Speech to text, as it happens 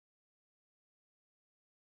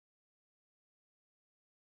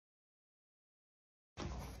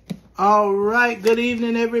All right. Good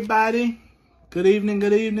evening, everybody. Good evening.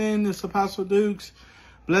 Good evening. It's Apostle Dukes.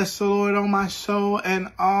 Bless the Lord, on my soul, and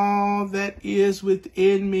all that is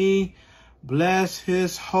within me. Bless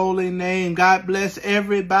his holy name. God bless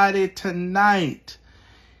everybody tonight.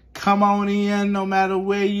 Come on in, no matter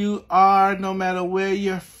where you are, no matter where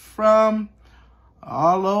you're from,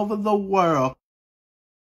 all over the world.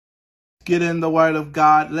 Get in the Word of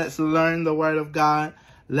God. Let's learn the Word of God.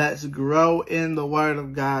 Let's grow in the Word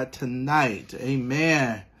of God tonight.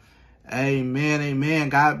 Amen. Amen. Amen.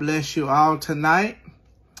 God bless you all tonight.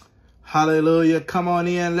 Hallelujah. Come on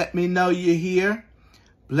in. Let me know you're here.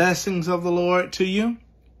 Blessings of the Lord to you.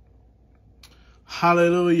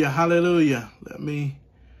 Hallelujah. Hallelujah. Let me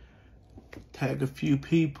tag a few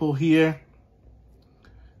people here.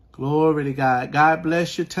 Glory to God. God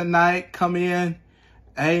bless you tonight. Come in.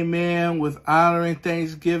 Amen. With honor and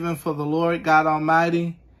thanksgiving for the Lord God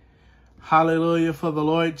Almighty. Hallelujah. For the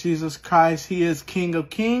Lord Jesus Christ. He is King of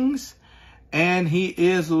Kings and he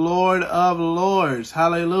is Lord of Lords.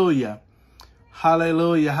 Hallelujah.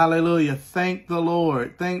 Hallelujah. Hallelujah. Thank the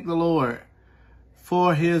Lord. Thank the Lord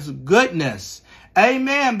for his goodness.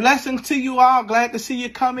 Amen. Blessings to you all. Glad to see you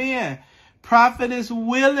come in. Prophetess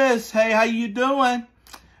Willis. Hey, how you doing?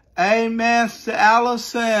 Amen. Sister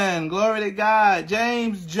Allison. Glory to God.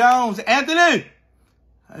 James Jones. Anthony.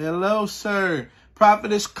 Hello, sir.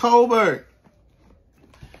 Prophetess Colbert.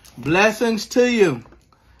 Blessings to you.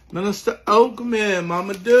 Minister Oakman.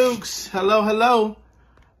 Mama Dukes. Hello, hello.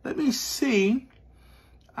 Let me see.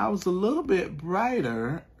 I was a little bit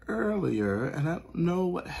brighter earlier, and I don't know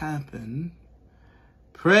what happened.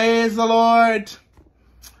 Praise the Lord.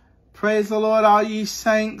 Praise the Lord, all ye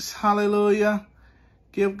saints. Hallelujah.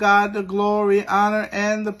 Give God the glory, honor,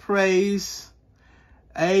 and the praise.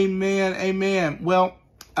 Amen. Amen. Well,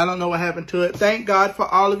 I don't know what happened to it. Thank God for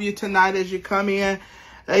all of you tonight as you come in.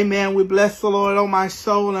 Amen. We bless the Lord, oh my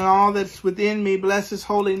soul, and all that's within me. Bless his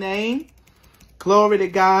holy name. Glory to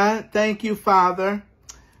God. Thank you, Father.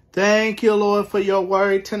 Thank you, Lord, for your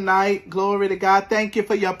word tonight. Glory to God. Thank you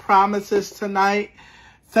for your promises tonight.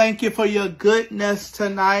 Thank you for your goodness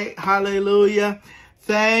tonight. Hallelujah.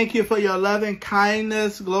 Thank you for your loving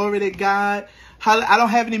kindness. Glory to God. I don't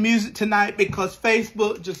have any music tonight because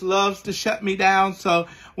Facebook just loves to shut me down. So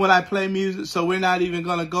when I play music, so we're not even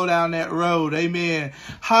going to go down that road. Amen.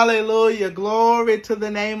 Hallelujah. Glory to the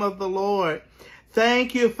name of the Lord.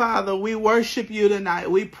 Thank you, Father. We worship you tonight.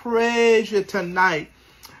 We praise you tonight.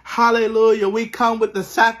 Hallelujah. We come with the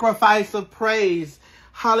sacrifice of praise.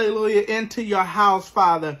 Hallelujah. Into your house,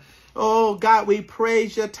 Father. Oh, God, we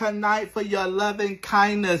praise you tonight for your loving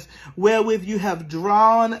kindness wherewith you have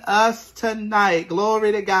drawn us tonight.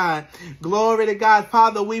 Glory to God. Glory to God.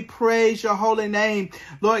 Father, we praise your holy name,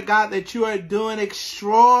 Lord God, that you are doing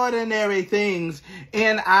extraordinary things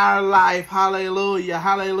in our life. Hallelujah.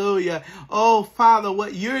 Hallelujah. Oh, Father,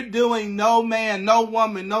 what you're doing, no man, no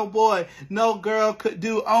woman, no boy, no girl could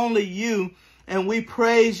do, only you. And we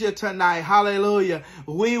praise you tonight. Hallelujah.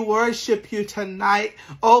 We worship you tonight.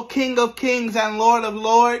 O King of Kings and Lord of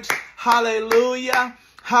Lords. Hallelujah.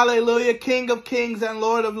 Hallelujah. King of Kings and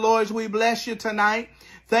Lord of Lords. We bless you tonight.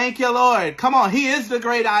 Thank you, Lord. Come on. He is the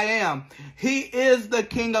great I am. He is the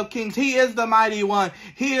King of Kings. He is the mighty one.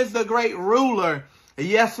 He is the great ruler.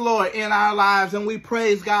 Yes, Lord, in our lives. And we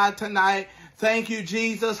praise God tonight. Thank you,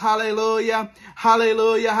 Jesus. Hallelujah.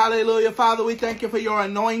 Hallelujah. Hallelujah. Father, we thank you for your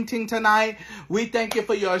anointing tonight. We thank you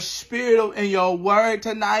for your spirit and your word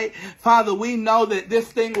tonight. Father, we know that this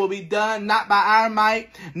thing will be done not by our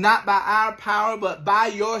might, not by our power, but by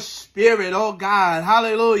your spirit, oh God.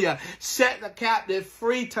 Hallelujah. Set the captive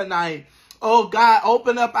free tonight. Oh God,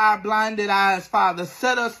 open up our blinded eyes, Father.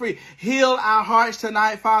 Set us free. Heal our hearts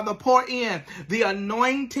tonight, Father. Pour in the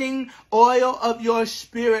anointing oil of your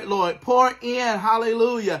spirit, Lord. Pour in,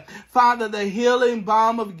 hallelujah, Father, the healing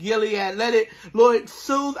balm of Gilead. Let it, Lord,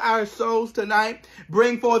 soothe our souls tonight.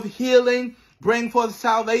 Bring forth healing. Bring forth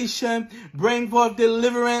salvation. Bring forth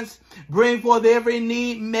deliverance. Bring forth every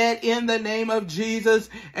need met in the name of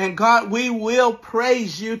Jesus. And God, we will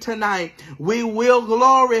praise you tonight. We will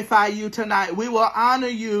glorify you tonight. We will honor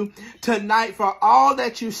you tonight for all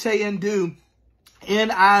that you say and do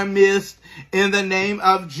in our midst in the name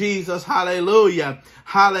of Jesus. Hallelujah.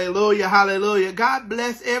 Hallelujah. Hallelujah. God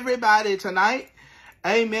bless everybody tonight.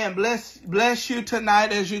 Amen. Bless you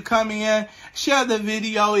tonight as you come in. Share the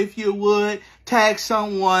video if you would. Tag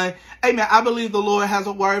someone. Amen. I believe the Lord has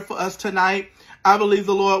a word for us tonight. I believe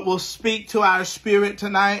the Lord will speak to our spirit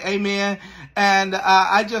tonight. Amen. And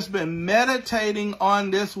I just been meditating on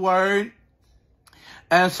this word.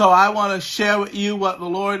 And so I want to share with you what the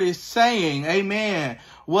Lord is saying. Amen.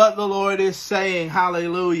 what the Lord is saying.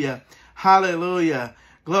 Hallelujah. Hallelujah.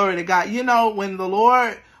 Glory to God. You know, when the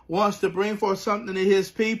Lord wants to bring forth something to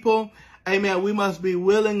his people, amen, we must be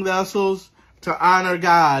willing vessels to honor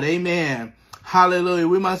God. Amen. Hallelujah.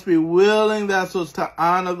 We must be willing vessels to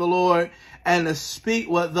honor the Lord and to speak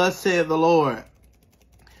what thus saith the Lord.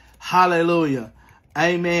 Hallelujah.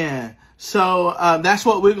 Amen. So that's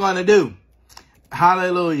what we're going to do.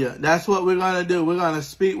 Hallelujah. That's what we're going to do. We're going to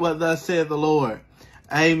speak what thus saith the Lord.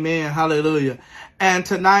 Amen. Hallelujah. And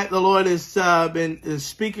tonight the Lord has been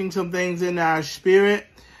speaking some things in our spirit.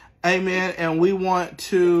 Amen. And we want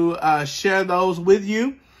to share those with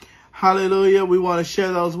you. Hallelujah. We want to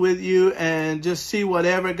share those with you and just see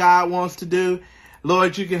whatever God wants to do.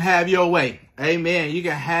 Lord, you can have your way. Amen. You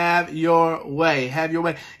can have your way. Have your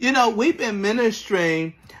way. You know, we've been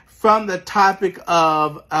ministering from the topic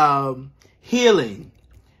of healing.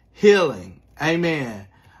 Healing. Amen.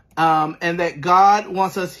 And that God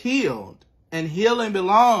wants us healed. And healing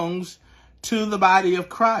belongs to the body of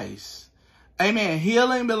Christ. Amen.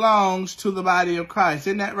 Healing belongs to the body of Christ.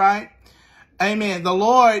 Isn't that right? Amen. The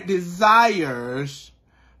Lord desires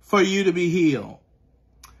for you to be healed.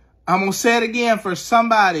 I'm going to say it again for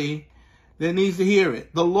somebody that needs to hear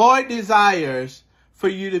it. The Lord desires for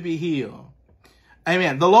you to be healed.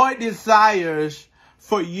 Amen. The Lord desires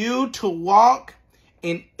for you to walk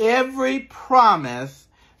in every promise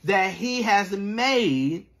that he has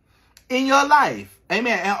made in your life.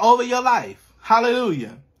 Amen. And over your life.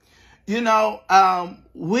 Hallelujah. You know,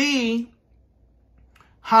 we,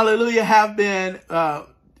 hallelujah, have been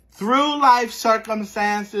through life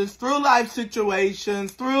circumstances, through life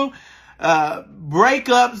situations, through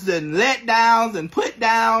breakups and letdowns and put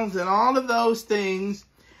downs and all of those things,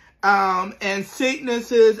 and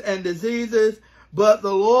sicknesses and diseases. But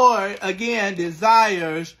the Lord, again,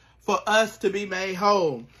 desires for us to be made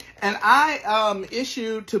whole. And I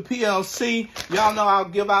issued to PLC, y'all know I'll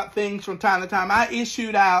give out things from time to time. I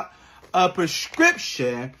issued out a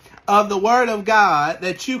prescription of the Word of God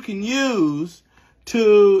that you can use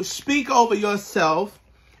to speak over yourself.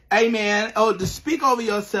 Amen. Oh, to speak over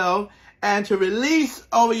yourself and to release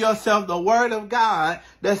over yourself the Word of God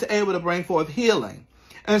that's able to bring forth healing.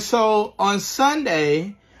 And so on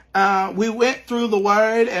Sunday, we went through the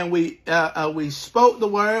Word and we spoke the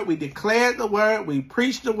Word, we declared the Word, we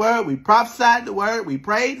preached the Word, we prophesied the Word, we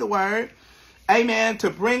prayed the Word, amen, to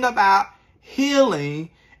bring about healing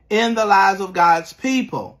in the lives of God's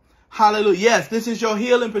people. Hallelujah. Yes, this is your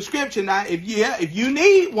healing prescription. Now, if you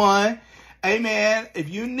need one, amen, if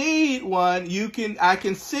you need one, I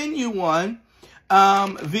can send you one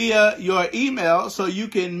via your email, so you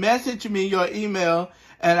can message me your email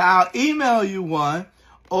and I'll email you one.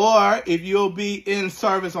 Or if you'll be in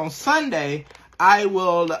service on Sunday, I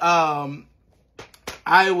will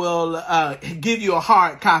give you a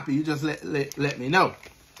hard copy. You just let me know.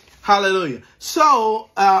 Hallelujah. So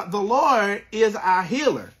the Lord is our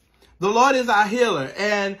healer. The Lord is our healer.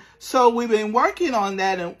 And so we've been working on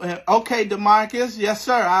that. And okay, DeMarcus, yes,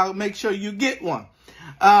 sir. I'll make sure you get one.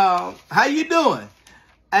 How you doing?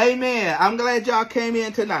 Amen. I'm glad y'all came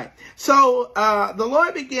in tonight. So the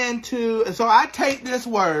Lord began to, so I take this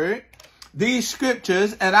word, these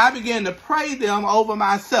scriptures, and I begin to pray them over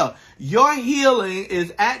myself. Your healing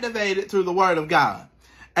is activated through the Word of God.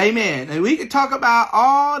 Amen. And we can talk about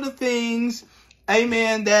all the things,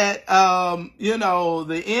 amen, that,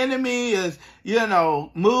 the enemy is,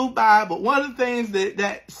 moved by. But one of the things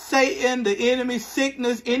that Satan, the enemy,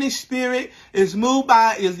 sickness, any spirit is moved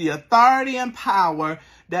by is the authority and power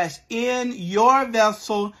that's in your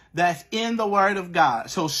vessel, that's in the Word of God.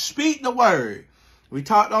 So speak the Word. We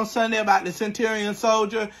talked on Sunday about the centurion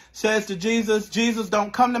soldier says to Jesus, Jesus,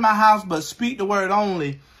 don't come to my house, but speak the word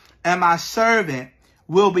only, and my servant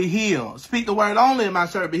will be healed. Speak the word only, and my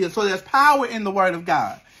servant will be healed. So there's power in the Word of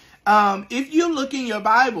God. If you look in your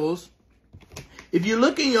Bibles,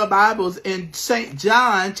 in St.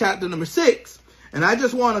 John chapter number 6, and I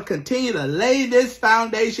just want to continue to lay this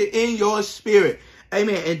foundation in your spirit.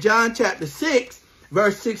 Amen. In John chapter 6,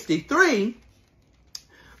 verse 63,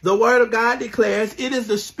 the Word of God declares, it is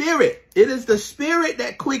the Spirit. It is the Spirit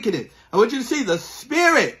that quickeneth. I want you to see the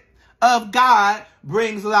Spirit of God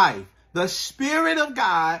brings life. The Spirit of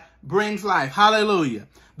God brings life. Hallelujah.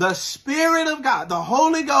 The Spirit of God, the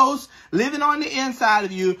Holy Ghost living on the inside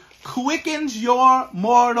of you, quickens your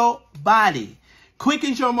mortal body.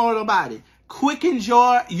 Quickens your mortal body. Quickens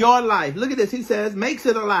your life. Look at this. He says, makes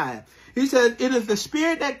it alive. He says, it is the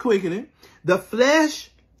Spirit that quickeneth. The flesh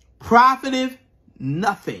profiteth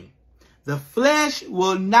nothing. The flesh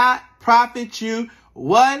will not profit you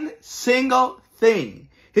one single thing.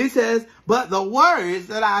 He says, but the words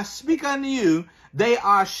that I speak unto you, They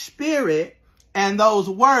are spirit, and those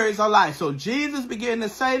words are life. So Jesus began to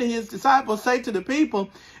say to his disciples, say to the people,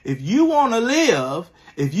 if you want to live,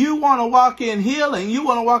 if you want to walk in healing, you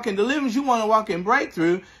want to walk in deliverance, you want to walk in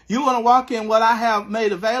breakthrough, you want to walk in what I have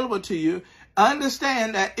made available to you,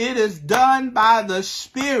 understand that it is done by the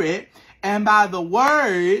Spirit and by the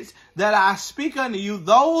words that I speak unto you.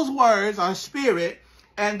 Those words are spirit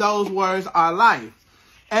and those words are life.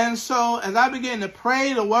 And so as I begin to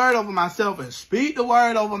pray the word over myself and speak the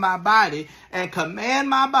word over my body and command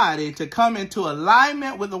my body to come into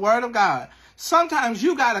alignment with the word of God, sometimes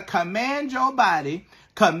you got to command your body,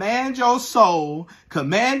 command your soul,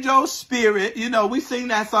 command your spirit. You know, we sing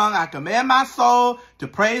that song, I command my soul to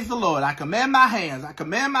praise the Lord. I command my hands. I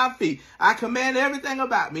command my feet. I command everything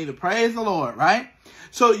about me to praise the Lord, right?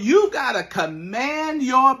 So you got to command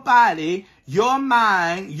your body, your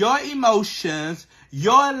mind, your emotions,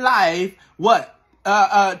 your life,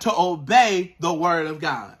 to obey the word of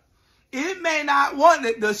God. It may not want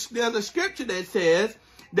it. There's a scripture that says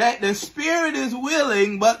that the spirit is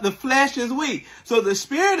willing, but the flesh is weak. So the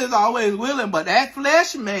spirit is always willing, but that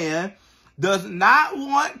flesh man does not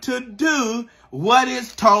want to do what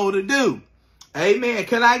it's told to do. Amen.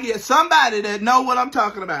 Can I get somebody that know what I'm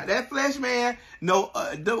talking about? That flesh man don't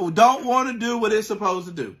want to do what it's supposed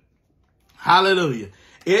to do. Hallelujah.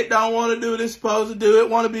 It don't want to do what it's supposed to do. It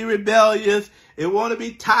want to be rebellious. It want to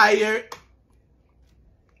be tired.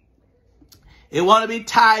 It want to be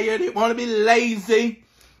tired. It want to be lazy.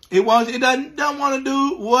 It don't want to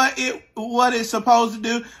do what it's supposed to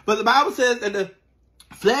do. But the Bible says that the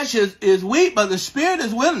flesh is weak, but the spirit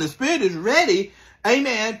is willing. The spirit is ready,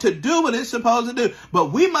 amen, to do what it's supposed to do.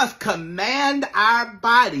 But we must command our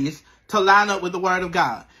bodies to line up with the word of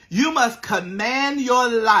God. You must command your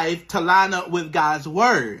life to line up with God's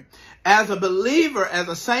word. As a believer, as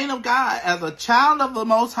a saint of God, as a child of the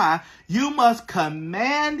Most High, you must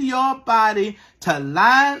command your body to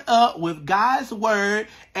line up with God's word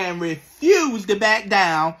and refuse to back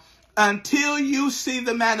down until you see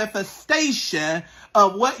the manifestation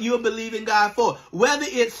of what you're believing God for. Whether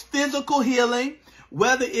it's physical healing,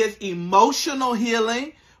 whether it's emotional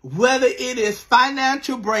healing, whether it is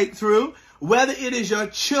financial breakthrough, whether it is your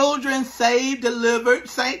children saved, delivered,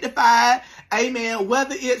 sanctified, amen,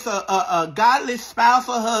 whether it's a godly spouse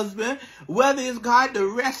or husband, whether it's God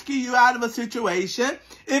to rescue you out of a situation,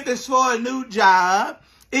 if it's for a new job,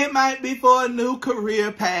 it might be for a new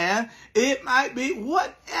career path, it might be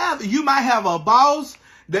whatever. You might have a boss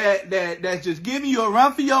that's just giving you a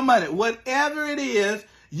run for your money. Whatever it is,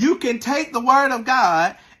 you can take the word of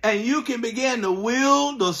God and you can begin to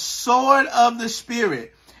wield the sword of the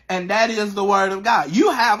Spirit. And that is the word of God.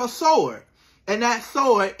 You have a sword. And that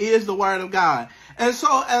sword is the word of God. And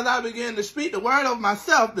so as I begin to speak the word of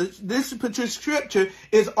myself, this particular scripture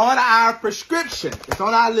is on our prescription. It's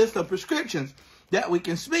on our list of prescriptions that we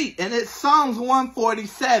can speak. And it's Psalms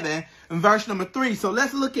 147 and verse number 3. So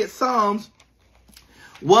let's look at Psalms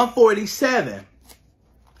 147.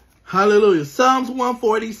 Hallelujah. Psalms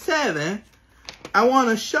 147. I want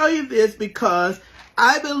to show you this because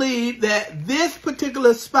I believe that this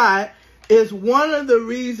particular spot is one of the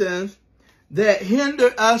reasons that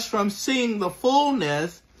hinder us from seeing the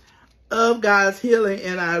fullness of God's healing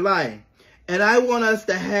in our life. And I want us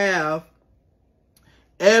to have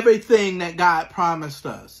everything that God promised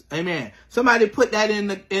us. Amen. Somebody put that in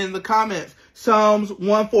the comments. Psalms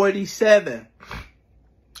 147.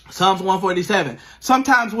 Psalms 147.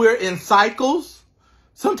 Sometimes we're in cycles.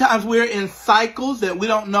 Sometimes we're in cycles that we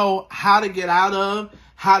don't know how to get out of,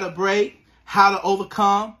 how to break, how to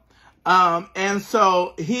overcome. And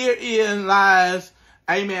so herein lies,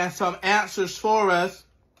 amen, some answers for us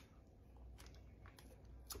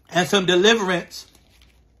and some deliverance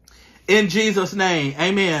in Jesus' name.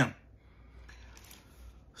 Amen.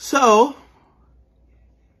 So,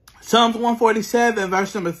 Psalms 147,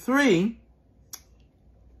 verse number 3.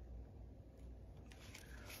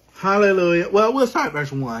 Hallelujah. Well, we'll start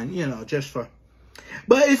verse 1, just for.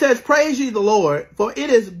 But it says, praise ye the Lord, for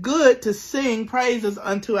it is good to sing praises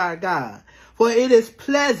unto our God. For it is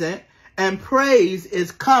pleasant, and praise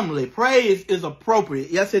is comely. Praise is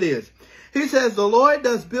appropriate. Yes, it is. He says, the Lord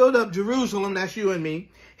does build up Jerusalem. That's you and me.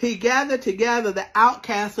 He gathered together the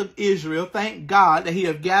outcasts of Israel. Thank God that he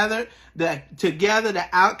have gathered together the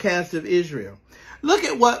outcasts of Israel. Look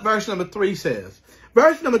at what verse number 3 says.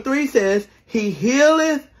 Verse number 3 says, he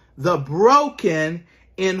healeth the broken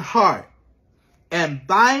in heart, and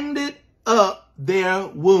bindeth up their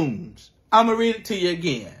wounds. I'm going to read it to you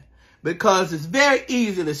again, because it's very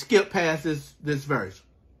easy to skip past this verse.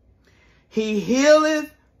 He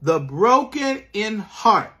healeth the broken in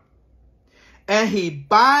heart, and he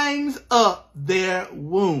binds up their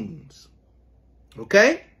wounds.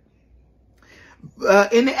 Okay?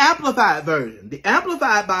 In the Amplified version, the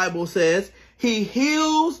Amplified Bible says, he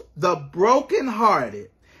heals the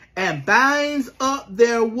brokenhearted and binds up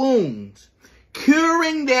their wounds,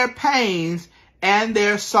 curing their pains and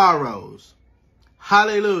their sorrows.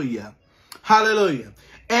 Hallelujah. Hallelujah.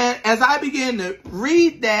 And as I begin to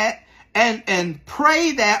read that and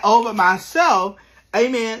pray that over myself,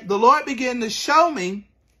 amen, the Lord began to show me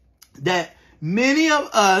that many of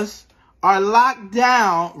us are locked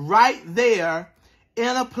down right there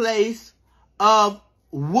in a place of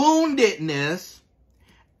woundedness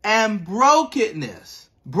and brokenness.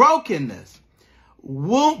 Broken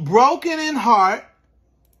in heart,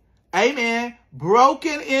 amen,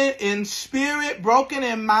 broken in spirit, broken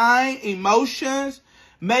in mind, emotions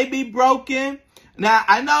may be broken. Now,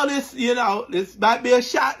 I know this, this might be a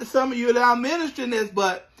shock to some of you that I'm ministering this,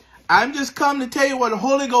 but I'm just coming to tell you what the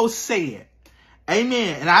Holy Ghost said.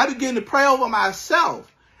 Amen. And I begin to pray over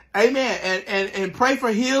myself. Amen. And pray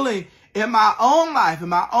for healing in my own life, in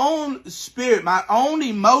my own spirit, my own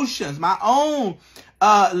emotions, my own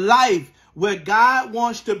life, where God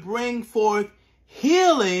wants to bring forth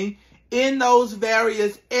healing in those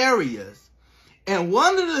various areas. And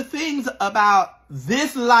one of the things about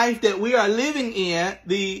this life that we are living in,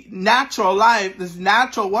 the natural life, this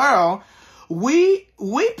natural world, we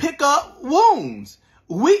pick up wounds.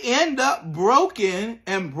 We end up broken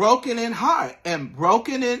in heart and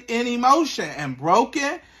broken in emotion and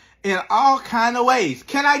broken in all kind of ways.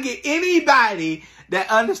 Can I get anybody that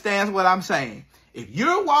understands what I'm saying? If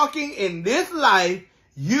you're walking in this life,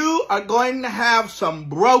 you are going to have some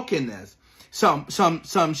brokenness, some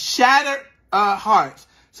shattered hearts,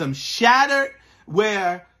 some shattered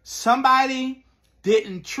where somebody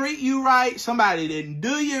didn't treat you right, somebody didn't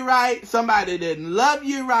do you right, somebody didn't love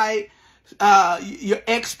you right, your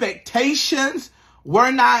expectations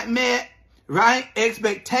were not met, right?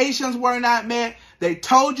 Expectations were not met. They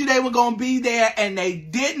told you they were going to be there and they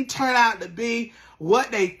didn't turn out to be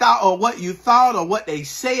what they thought or what you thought or what they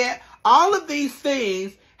said. All of these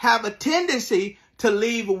things have a tendency to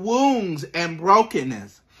leave wounds and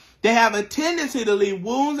brokenness. They have a tendency to leave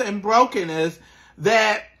wounds and brokenness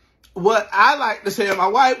that what I like to say, and my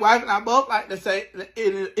wife and I both like to say,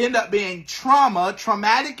 it end up being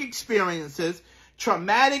traumatic experiences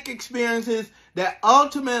that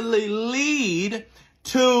ultimately lead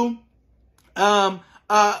to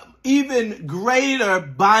even greater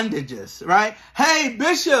bondages, right? Hey,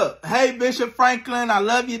 Bishop Franklin, I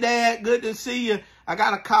love you, Dad. Good to see you. I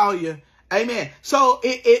got to call you. Amen. So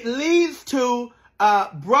it leads to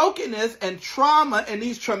brokenness and trauma and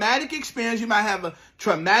these traumatic experiences. You might have a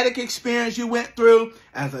traumatic experience you went through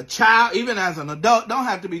as a child, even as an adult. Don't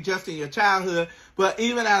have to be just in your childhood, but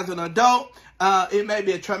even as an adult, it may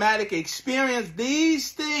be a traumatic experience.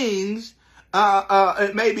 These things,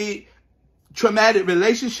 it may be traumatic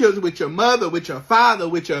relationships with your mother, with your father,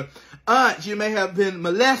 with your aunts. You may have been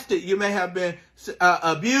molested. You may have been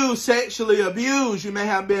abused, sexually abused. You may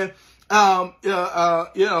have been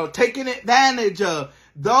taken advantage of.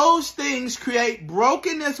 Those things create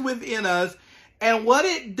brokenness within us. And what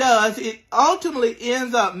it does, it ultimately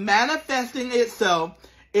ends up manifesting itself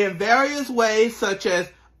in various ways, such as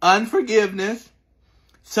unforgiveness,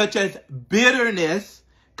 such as bitterness.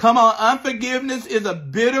 Come on, unforgiveness is a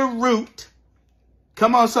bitter root.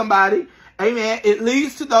 Come on, somebody. Amen. It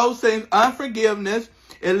leads to those things, unforgiveness.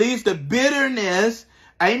 It leads to bitterness.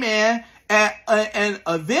 Amen. And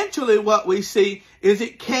eventually what we see is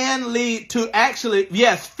it can lead to actually,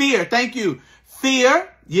 yes, fear. Thank you. Fear.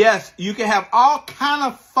 Yes, you can have all kind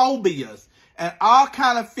of phobias and all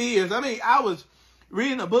kind of fears. I mean, I was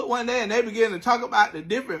reading a book one day and they began to talk about the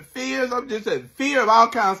different fears. I'm just saying fear of all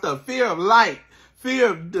kinds of stuff. Fear of light,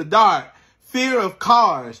 fear of the dark, fear of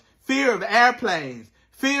cars, fear of airplanes,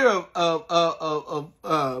 fear of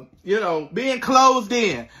being closed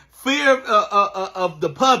in, fear of the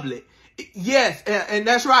public. Yes, and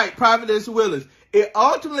that's right, Prophetess Willis. It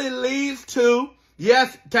ultimately leads to,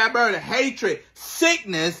 yes, Taberna, hatred,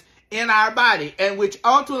 sickness in our body, and which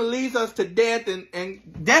ultimately leads us to death and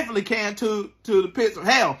definitely can to the pits of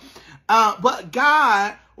hell. But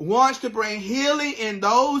God wants to bring healing in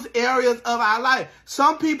those areas of our life.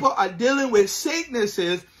 Some people are dealing with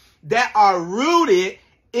sicknesses that are rooted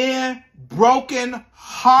in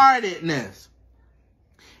brokenheartedness,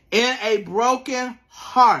 in a broken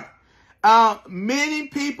heart. Many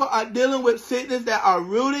people are dealing with sickness that are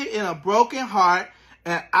rooted in a broken heart.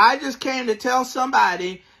 And I just came to tell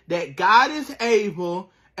somebody that God is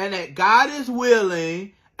able and that God is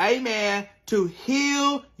willing, amen, to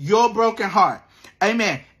heal your broken heart.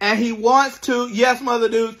 Amen. And he wants to, yes, Mother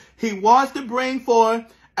Dukes, he wants to bring forth,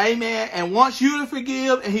 amen, and wants you to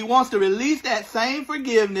forgive, and he wants to release that same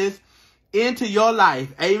forgiveness into your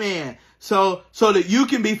life, amen, so that you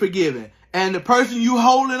can be forgiven. And the person you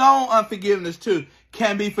holding on unforgiveness to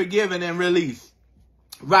can be forgiven and released.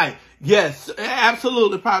 Right. Yes,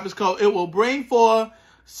 absolutely, Prophet's Code. It will bring forth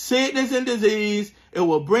sickness and disease. It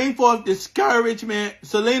will bring forth discouragement.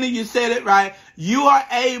 Selena, you said it right. You are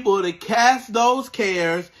able to cast those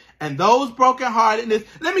cares and those brokenheartedness.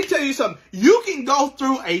 Let me tell you something. You can go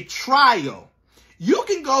through a trial. You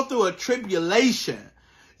can go through a tribulation.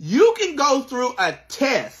 You can go through a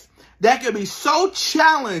test that can be so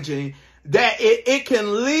challenging that it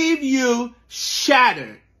can leave you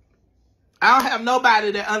shattered. I don't have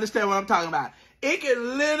nobody that understands what I'm talking about. It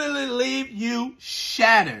can literally leave you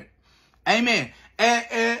shattered. Amen.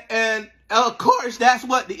 And of course, that's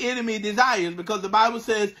what the enemy desires, because the Bible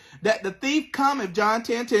says that the thief cometh, John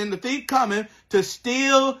 10:10, the thief cometh to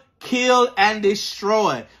steal, kill, and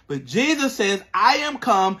destroy. But Jesus says, I am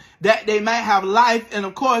come that they might have life, and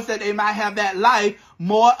of course, that they might have that life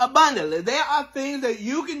more abundantly. There are things that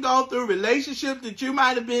you can go through, relationships that you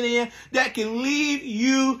might have been in, that can leave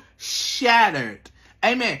you shattered.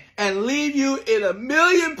 Amen. And leave you in a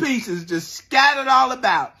million pieces, just scattered all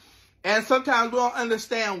about. And sometimes we don't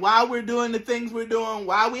understand why we're doing the things we're doing,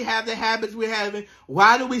 why we have the habits we're having,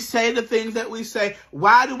 why do we say the things that we say,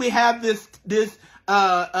 why do we have this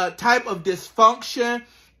type of dysfunction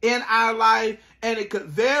in our life. And it could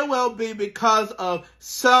very well be because of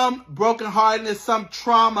some brokenheartedness, some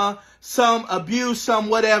trauma, some abuse, some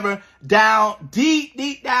whatever, down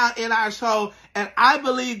deep down in our soul. And I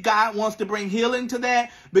believe God wants to bring healing to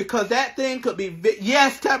that, because that thing could be,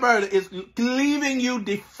 yes, Taberta, is leaving you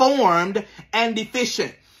deformed and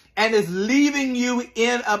deficient, and is leaving you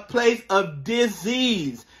in a place of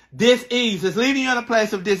disease. Disease. It's leaving you in a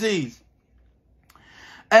place of disease.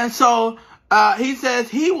 And so he says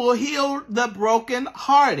he will heal the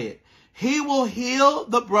brokenhearted. He will heal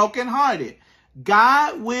the brokenhearted.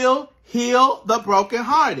 God will heal the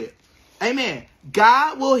brokenhearted. Amen.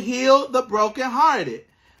 God will heal the brokenhearted.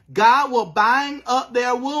 God will bind up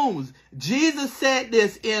their wounds. Jesus said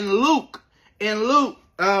this in Luke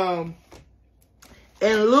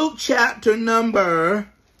chapter number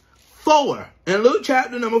 4. In Luke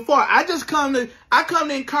chapter number 4. I come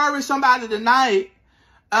to encourage somebody tonight.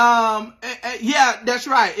 Yeah, that's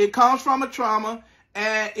right. It comes from a trauma,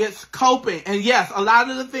 and it's coping. And yes, a lot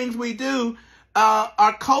of the things we do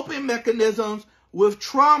are coping mechanisms with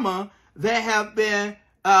trauma that have been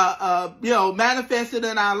manifested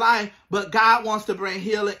in our life. But God wants to bring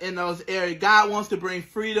healing in those areas. God wants to bring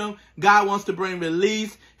freedom. God wants to bring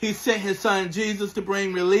release. He sent his son Jesus to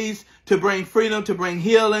bring release, to bring freedom, to bring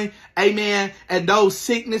healing. Amen. And those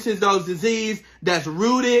sicknesses, those diseases that's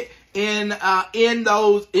rooted in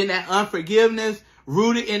that unforgiveness,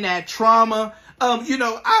 rooted in that trauma.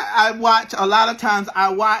 I watch a lot of times. I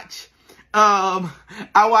watch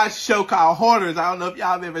a show called Hoarders. I don't know if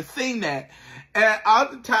y'all have ever seen that. And all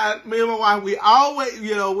the time, me and my wife, we always,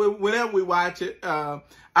 whenever we watch it,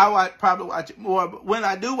 I probably watch it more. But when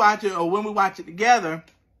I do watch it, or when we watch it together,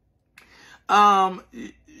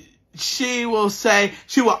 she will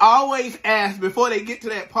always ask, before they get to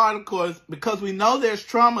that part, of course, because we know there's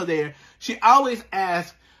trauma there, she always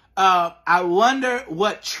asks, I wonder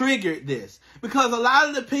what triggered this. Because a lot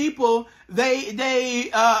of the people, they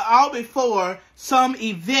all before some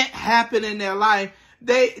event happened in their life,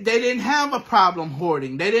 they didn't have a problem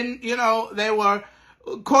hoarding. They didn't, they were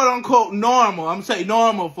quote unquote normal. I'm saying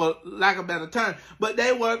normal for lack of a better term, but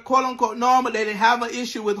they were quote unquote normal. They didn't have an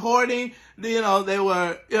issue with hoarding. They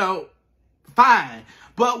were, fine.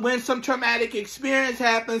 But when some traumatic experience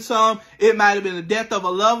happened, it might have been the death of a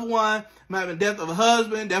loved one, might have been death of a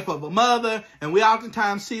husband, death of a mother, and we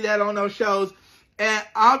oftentimes see that on those shows. And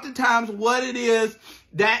oftentimes what it is,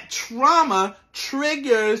 that trauma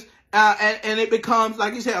triggers, and it becomes,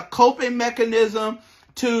 like you said, a coping mechanism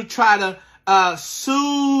to try to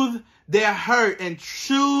soothe their hurt and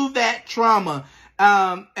soothe that trauma,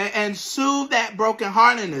 and soothe that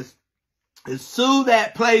brokenheartedness, and soothe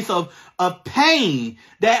that place of pain,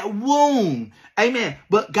 that wound. Amen.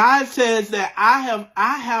 But God says that I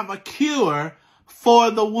have a cure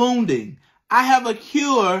for the wounding. I have a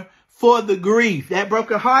cure for the grief, that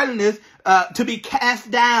brokenheartedness, to be cast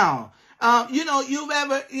down. God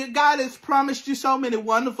has promised you so many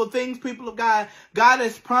wonderful things, people of God. God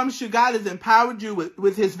has promised you, God has empowered you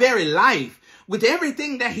with his very life, with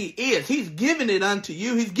everything that he is. He's given it unto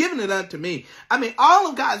you. He's given it unto me. I mean, all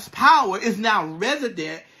of God's power is now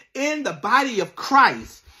resident in the body of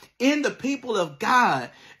Christ, in the people of God.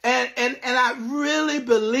 And I really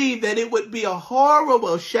believe that it would be a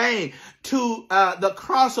horrible shame to the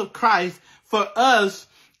cross of Christ for us,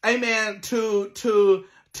 amen, to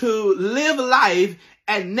live life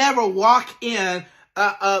and never walk in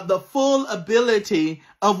the full ability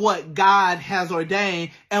of what God has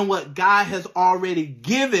ordained and what God has already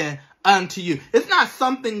given unto you. It's not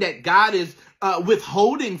something that God is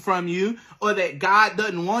withholding from you or that God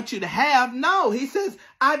doesn't want you to have. No, he says,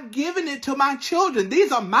 I've given it to my children.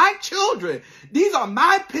 These are my children. These are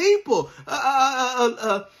my people.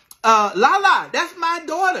 Lala, that's my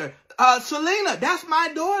daughter. Selena, that's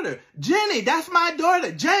my daughter. Jenny, that's my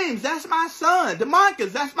daughter. James, that's my son.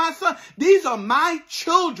 DeMarcus, that's my son. These are my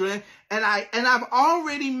children, and I've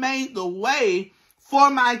already made the way for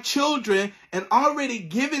my children and already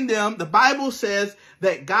given them. The Bible says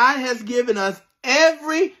that God has given us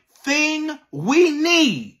everything we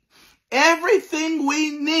need. Everything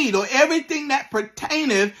we need, or everything that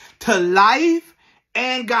pertaineth to life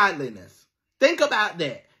and godliness. Think about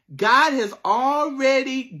that. God has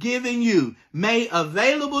already given you, made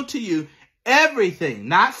available to you, everything,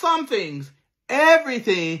 not some things,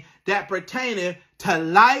 everything that pertaineth to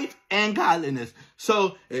life and godliness.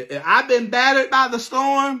 So I've been battered by the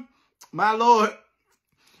storm, my Lord.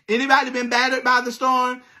 Anybody been battered by the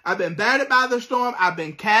storm? I've been battered by the storm. I've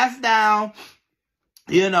been cast down,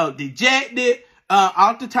 dejected.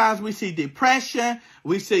 Oftentimes we see depression.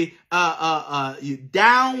 We see you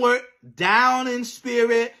downward, down in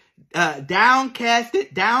spirit,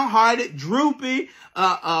 downcasted, downhearted, droopy,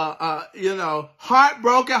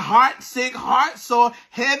 heartbroken, heart sick, heart sore,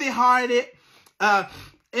 heavy-hearted,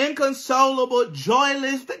 inconsolable,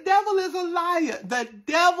 joyless. The devil is a liar. The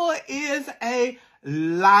devil is a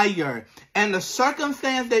liar. And the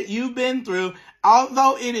circumstance that you've been through,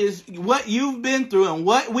 although it is what you've been through and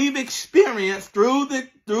what we've experienced through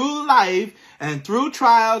life and through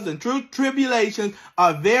trials and through tribulations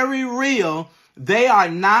are very real, they are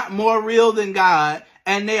not more real than God,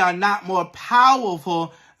 and they are not more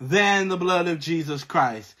powerful than the blood of Jesus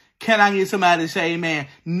Christ. Can I get somebody to say amen?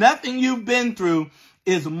 Nothing you've been through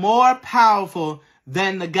is more powerful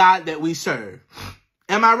than the God that we serve.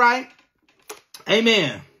 Am I right?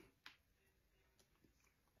 Amen.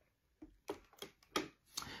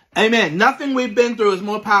 Amen. Nothing we've been through is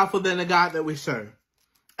more powerful than the God that we serve.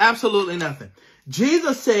 Absolutely nothing.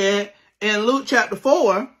 Jesus said in Luke chapter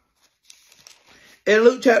 4,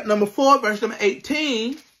 number 4, verse number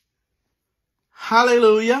 18,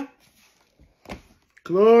 hallelujah.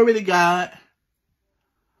 Glory to God.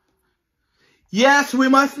 Yes, we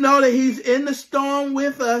must know that he's in the storm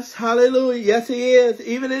with us. Hallelujah. Yes, he is.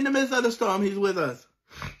 Even in the midst of the storm, he's with us.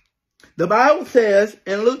 The Bible says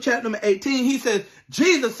in Luke chapter number 18,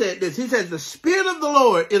 Jesus said this. He says, the Spirit of the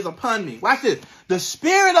Lord is upon me. Watch this. The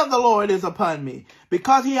Spirit of the Lord is upon me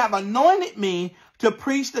because he have anointed me to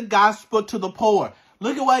preach the gospel to the poor.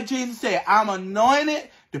 Look at what Jesus said. I'm anointed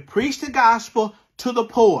to preach the gospel to the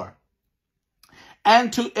poor.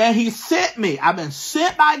 And he sent me. I've been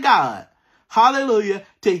sent by God. Hallelujah.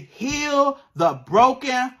 To heal the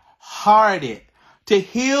brokenhearted. To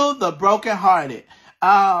heal the brokenhearted.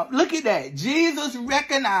 Look at that. Jesus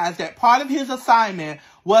recognized that part of his assignment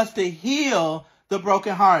was to heal the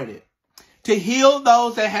brokenhearted. To heal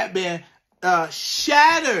those that had been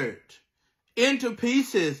shattered into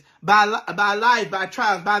pieces by life, by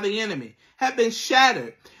trials, by the enemy. Have been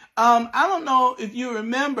shattered. I don't know if you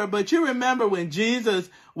remember, but you remember when Jesus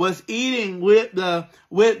was eating with the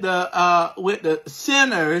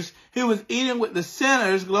sinners. He was eating with the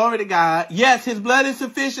sinners. Glory to God. Yes, his blood is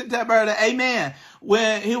sufficient, Alberta. Amen.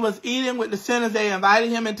 When he was eating with the sinners, they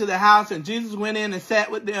invited him into the house, and Jesus went in and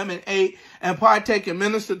sat with them and ate and partook and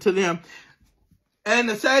ministered to them. And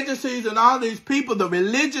the Sadducees and all these people, the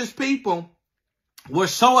religious people, were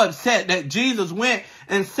so upset that Jesus went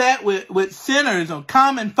and sat with sinners or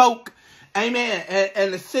common folk, amen,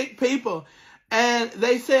 and the sick people. And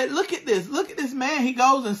they said, look at this man. He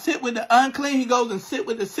goes and sit with the unclean. He goes and sit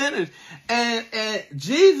with the sinners. And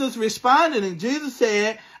Jesus responded, and Jesus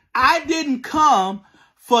said, I didn't come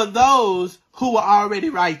for those who were already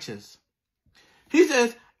righteous. He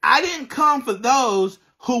says, I didn't come for those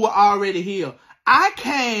who were already healed. I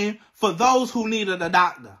came for those who needed a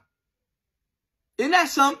doctor. Isn't that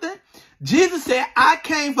something? Jesus said, I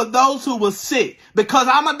came for those who were sick because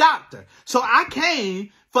I'm a doctor. So I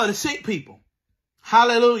came for the sick people.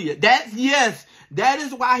 Hallelujah. That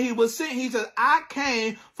is why he was sent. He said, I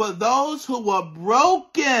came for those who were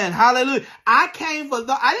broken. Hallelujah. I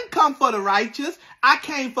didn't come for the righteous. I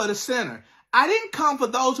came for the sinner. I didn't come for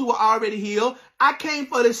those who were already healed. I came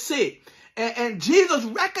for the sick. And Jesus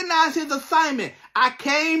recognized his assignment. I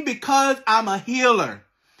came because I'm a healer.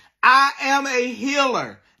 I am a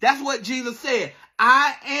healer. That's what Jesus said.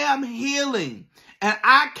 I am healing. And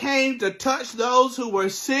I came to touch those who were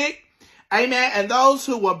sick. Amen. And those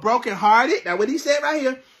who were brokenhearted. Now what he said right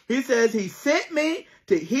here, he says he sent me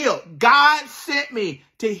to heal. God sent me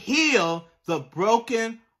to heal the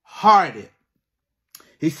brokenhearted.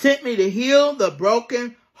 He sent me to heal the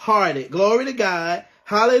brokenhearted. Glory to God.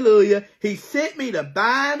 Hallelujah. He sent me to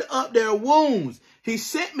bind up their wounds. He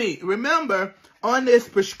sent me, remember, on this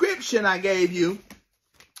prescription I gave you,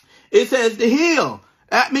 it says to heal.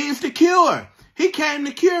 That means to cure. He came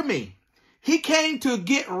to cure me. He came to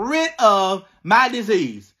get rid of my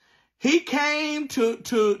disease. He came to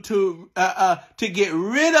get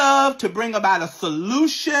rid of, to bring about a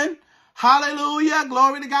solution. Hallelujah.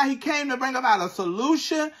 Glory to God. He came to bring about a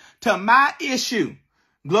solution to my issue.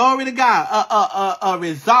 Glory to God. A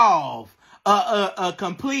resolve. A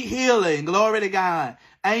complete healing. Glory to God.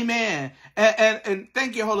 Amen. And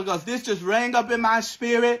thank you, Holy Ghost. This just rang up in my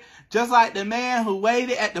spirit. Just like the man who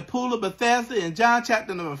waited at the pool of Bethesda in John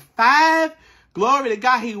chapter number 5. Glory to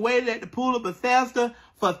God. He waited at the pool of Bethesda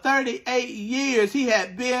for 38 years. He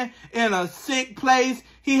had been in a sick place.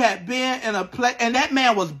 He had been in a place, and that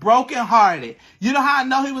man was brokenhearted. You know how I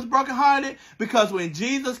know he was brokenhearted? Because when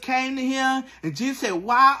Jesus came to him, and Jesus said,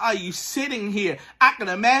 "Why are you sitting here?" I can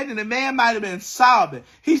imagine the man might have been sobbing.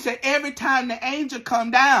 He said, every time the angel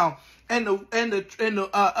come down, and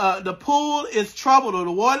the pool is troubled, or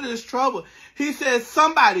the water is troubled, he says,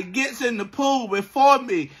 somebody gets in the pool before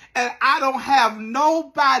me, and I don't have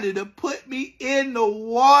nobody to put me in the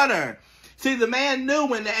water. See, the man knew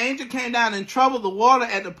when the angel came down and troubled the water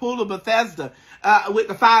at the pool of Bethesda with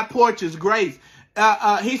the 5 porches, grace.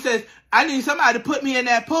 He says, I need somebody to put me in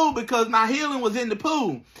that pool because my healing was in the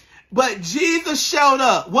pool. But Jesus showed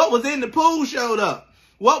up. What was in the pool showed up.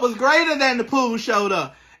 What was greater than the pool showed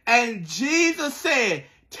up. And Jesus said,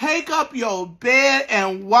 take up your bed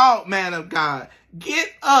and walk, man of God.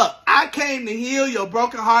 Get up. I came to heal your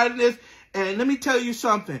brokenheartedness. And let me tell you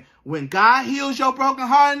something. When God heals your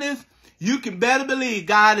brokenheartedness, you can better believe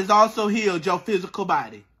God has also healed your physical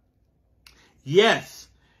body. Yes.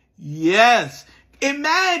 Yes.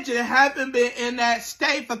 Imagine having been in that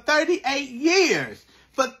state for 38 years.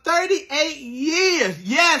 For 38 years.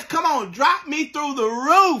 Yes, come on. Drop me through the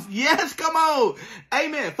roof. Yes, come on.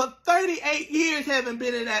 Amen. For 38 years having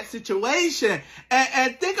been in that situation.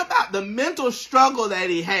 And think about the mental struggle that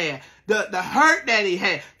he had. The hurt that he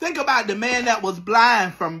had. Think about the man that was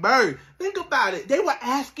blind from birth. Think about it. They were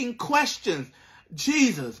asking questions.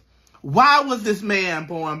 Jesus, why was this man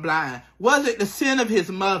born blind? Was it the sin of his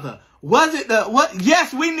mother? Was it the what?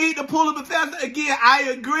 Yes, we need the pool of Bethesda again. I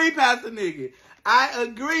agree, Pastor Niggy. I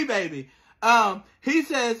agree, baby. He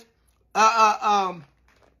says, I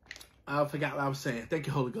forgot what I was saying. Thank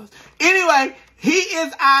you, Holy Ghost. Anyway, he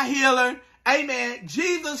is our healer. Amen.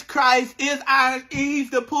 Jesus Christ is he's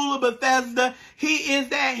the pool of Bethesda. He is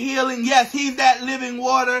that healing. Yes, he's that living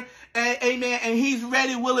water. Amen. And he's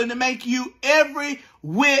ready, willing to make you every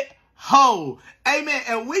whit whole. Amen.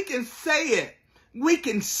 And we can say it. We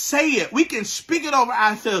can say it. We can speak it over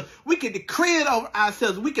ourselves. We can decree it over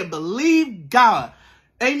ourselves. We can believe God.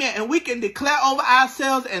 Amen. And we can declare over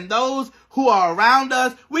ourselves and those who are around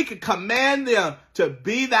us. We can command them to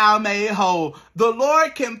be thou made whole. The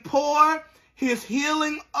Lord can pour his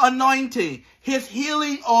healing anointing, his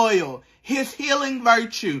healing oil, his healing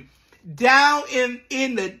virtue down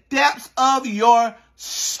in the depths of your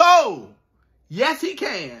soul. Yes, he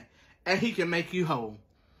can. And he can make you whole.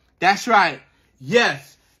 That's right.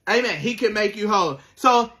 Yes. Amen. He can make you whole.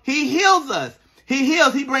 So he heals us. He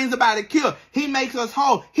heals. He brings about a cure. He makes us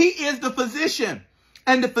whole. He is the physician.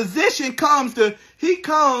 And the physician comes to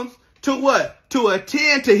what? To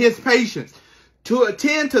attend to his patients. To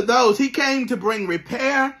attend to those. He came to bring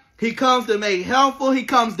repair. He comes to make helpful. He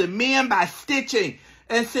comes to mend by stitching.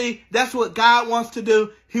 And see, that's what God wants to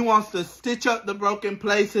do. He wants to stitch up the broken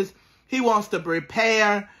places. He wants to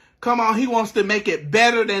repair. Come on, he wants to make it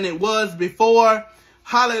better than it was before.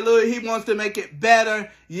 Hallelujah. He wants to make it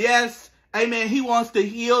better. Yes. Amen. He wants to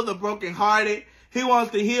heal the brokenhearted. He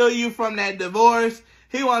wants to heal you from that divorce.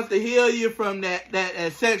 He wants to heal you from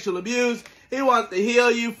that sexual abuse. He wants to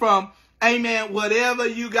heal you from, amen, whatever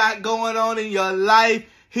you got going on in your life.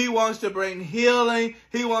 He wants to bring healing.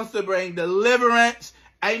 He wants to bring deliverance.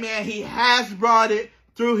 Amen. He has brought it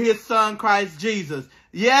through his son, Christ Jesus.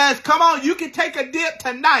 Yes, come on. You can take a dip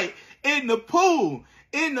tonight in the pool,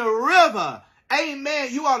 in the river. Amen.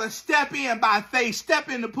 You ought to step in by faith. Step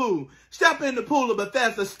in the pool. Step in the pool of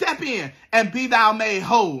Bethesda. Step in and be thou made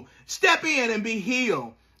whole. Step in and be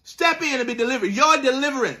healed. Step in and be delivered. Your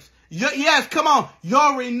deliverance. Yes, come on.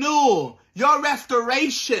 Your renewal. your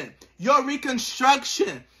restoration, your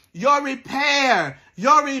reconstruction, your repair,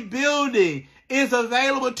 your rebuilding is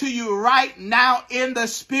available to you right now in the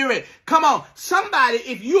spirit. Come on, somebody,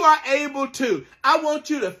 if you are able to, I want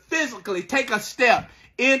you to physically take a step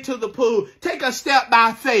into the pool. Take a step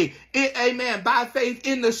by faith. Amen. By faith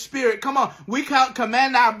in the spirit. Come on. We can't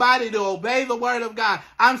command our body to obey the word of God.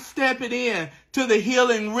 I'm stepping in to the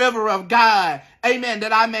healing river of God. Amen.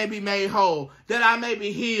 That I may be made whole. That I may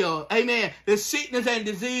be healed. Amen. The sickness and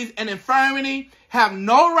disease and infirmity have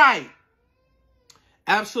no right,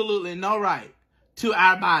 absolutely no right, to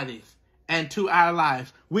our bodies and to our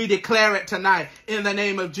lives. We declare it tonight in the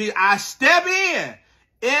name of Jesus. I step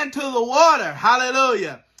into the water.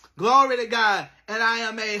 Hallelujah. Glory to God. And I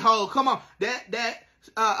am made whole. Come on.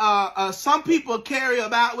 Some people carry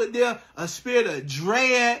about with them a spirit of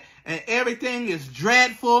dread, and everything is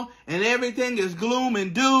dreadful, and everything is gloom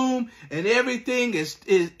and doom, and everything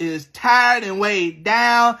is tired and weighed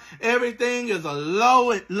down. Everything is a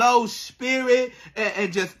low spirit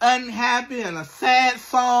and just unhappy and a sad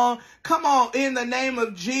song. Come on, in the name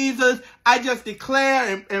of Jesus, I just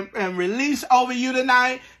declare and release over you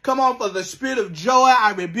tonight. Come on, for the spirit of joy.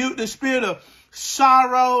 I rebuke the spirit of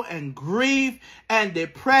sorrow and grief and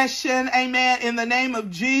depression. Amen. In the name of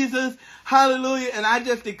Jesus. Hallelujah. And I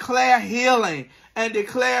just declare healing and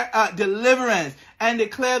declare deliverance and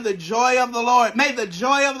declare the joy of the Lord. May the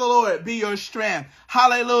joy of the Lord be your strength.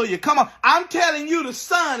 Hallelujah. Come on. I'm telling you, the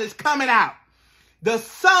sun is coming out. The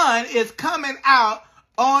sun is coming out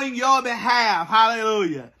on your behalf.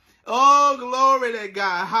 Hallelujah. Oh, glory to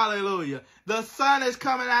God. Hallelujah. The sun is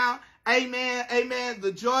coming out. Amen. Amen.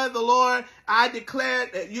 The joy of the Lord. I declare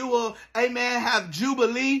that you will, amen, have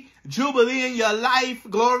jubilee in your life.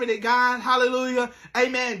 Glory to God. Hallelujah.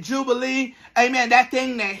 Amen. Jubilee. Amen. That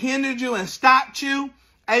thing that hindered you and stopped you.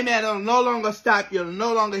 Amen. It'll no longer stop you. It'll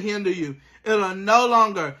no longer hinder you. It'll no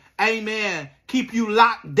longer, amen, keep you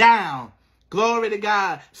locked down. Glory to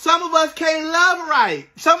God. Some of us can't love right.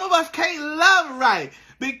 Some of us can't love right.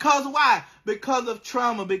 Because why? Because of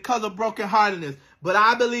trauma, because of brokenheartedness. But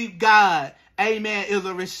I believe God, amen, is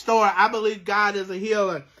a restorer. I believe God is a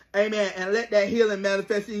healer. Amen. And let that healing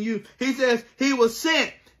manifest in you. He says he was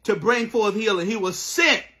sent to bring forth healing. He was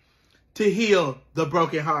sent to heal the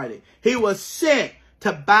brokenhearted. He was sent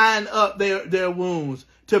to bind up their wounds,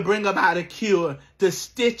 to bring about a cure, to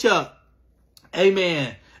stitch up.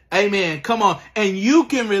 Amen. Amen. Come on. And you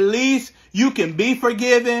can release, you can be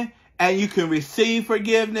forgiven, and you can receive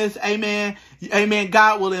forgiveness. Amen. Amen.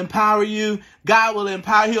 God will empower you. God will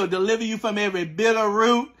empower you. He'll deliver you from every bitter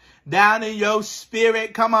root down in your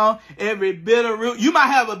spirit. Come on. Every bitter root. You might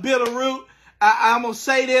have a bitter root. I'm going to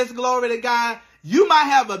say this. Glory to God. You might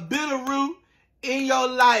have a bitter root in your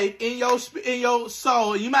life, in your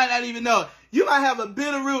soul. You might not even know it. You might have a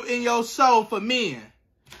bitter root in your soul for men.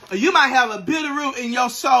 Or you might have a bitter root in your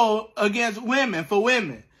soul against women, for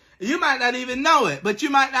women. You might not even know it, but you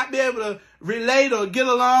might not be able to relate or get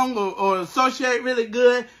along or associate really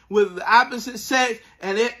good with the opposite sex,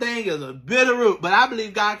 and that thing is a bitter root. But I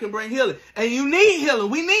believe God can bring healing. And you need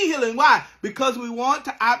healing. We need healing. Why? Because we want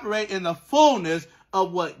to operate in the fullness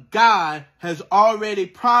of what God has already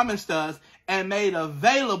promised us and made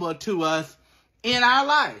available to us in our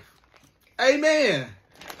life. Amen.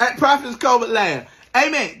 At Prophet's COVID Land.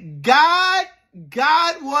 Amen. God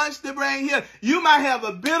wants to bring healing. You might have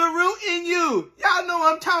a bitter root in you. Y'all know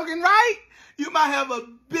I'm talking, right? You might have a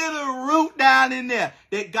bitter root down in there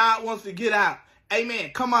that God wants to get out.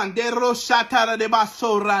 Amen. Come on.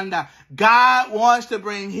 God wants to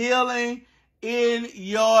bring healing in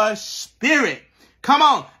your spirit. Come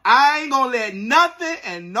on. I ain't going to let nothing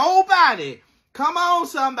and nobody, come on,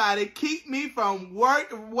 somebody, keep me from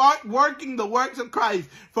working the works of Christ,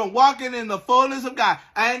 from walking in the fullness of God.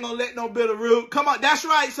 I ain't going to let no bitter root. Come on. That's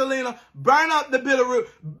right, Selena. Burn up the bitter root.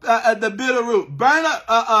 Burn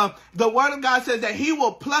up. The word of God says that he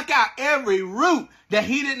will pluck out every root that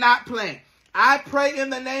he did not plant. I pray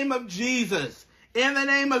in the name of Jesus. In the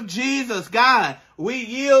name of Jesus, God, we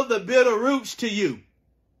yield the bitter roots to you.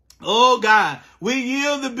 Oh, God, we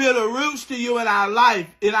yield the bitter roots to you in our life,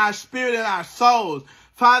 in our spirit, in our souls.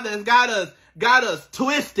 Father, has got us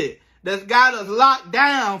twisted. That's got us locked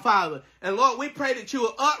down, Father. And Lord, we pray that you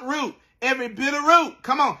will uproot every bitter root.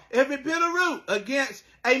 Come on. Every bitter root against,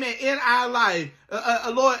 amen, in our life.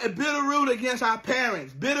 Lord, a bitter root against our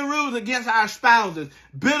parents. Bitter roots against our spouses.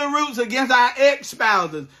 Bitter roots against our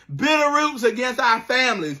ex-spouses. Bitter roots against our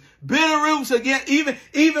families. Bitter roots against,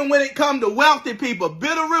 even when it comes to wealthy people.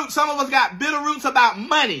 Bitter roots. Some of us got bitter roots about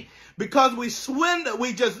money because we swindle.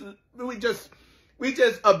 We just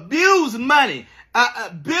abuse money.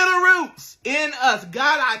 bitter roots in us.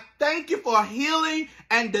 God, I thank you for healing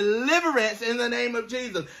and deliverance in the name of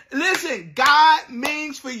Jesus. Listen, God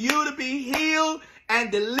means for you to be healed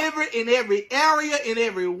and delivered in every area, in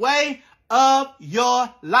every way of your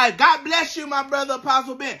life. God bless you, my brother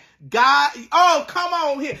Apostle Ben. God, oh, come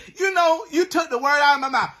on here. You know, you took the word out of my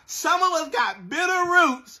mouth. Some of us got bitter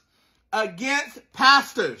roots against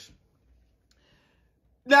pastors.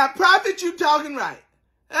 Now, prophet, you talking right.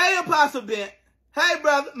 Hey, Apostle Ben. Hey,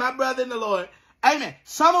 brother, my brother in the Lord. Amen.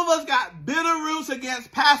 Some of us got bitter roots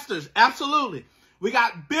against pastors. Absolutely. We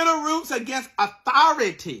got bitter roots against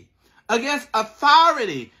authority. Against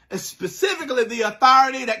authority. Specifically the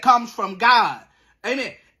authority that comes from God.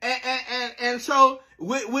 Amen. And so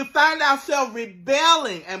we find ourselves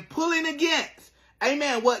rebelling and pulling against,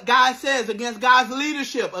 amen, what God says, against God's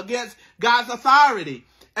leadership, against God's authority.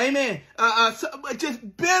 Amen.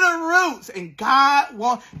 Just bitter roots. And God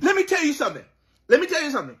wants, let me tell you something.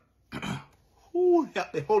 Ooh,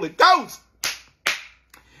 help the Holy Ghost.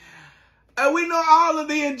 We know all of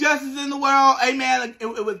the injustices in the world, amen,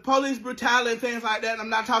 with police brutality and things like that. I'm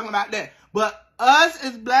not talking about that. But us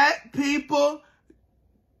as black people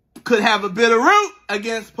could have a bitter root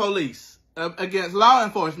against police, against law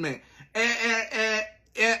enforcement. And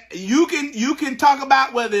you can talk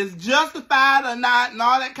about whether it's justified or not and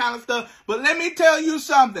all that kind of stuff. But let me tell you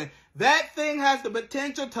something. That thing has the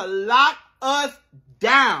potential to lock us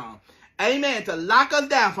down. Amen. To lock us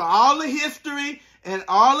down for all the history and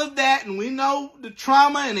all of that. And we know the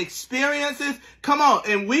trauma and experiences. Come on.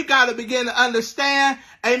 And we got to begin to understand,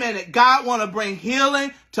 amen, that God want to bring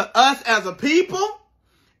healing to us as a people.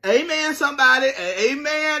 Amen, somebody.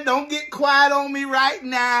 Amen. Don't get quiet on me right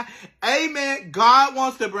now. Amen. God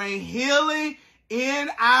wants to bring healing in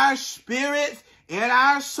our spirits, in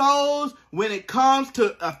our souls, when it comes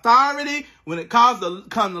to authority, when it comes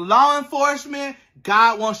to law enforcement.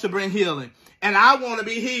 God wants to bring healing. And I want to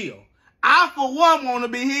be healed. I, for one, want to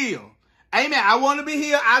be healed. Amen. I want to be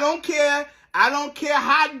healed. I don't care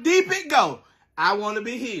how deep it goes. I want to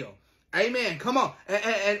be healed. Amen. Come on.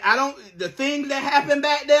 And I don't, the things that happen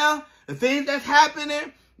back there, the things that's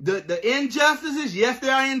happening, the injustices, yes,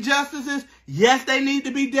 there are injustices. Yes, they need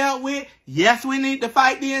to be dealt with. Yes, we need to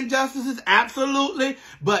fight the injustices. Absolutely.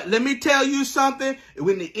 But let me tell you something.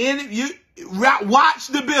 When the enemy, watch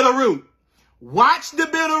the bitter root. Watch the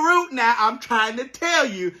bitter root now. I'm trying to tell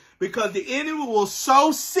you, because the enemy will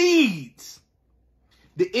sow seeds.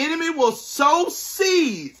 The enemy will sow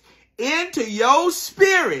seeds into your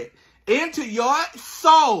spirit, into your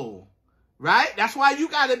soul, right? That's why you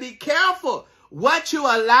got to be careful what you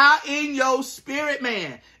allow in your spirit,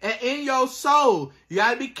 man, and in your soul. You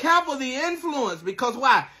got to be careful the influence, because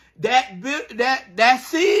why? That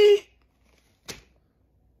seed,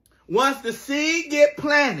 once the seed get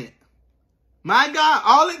planted, my God,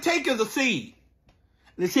 all it takes is a seed.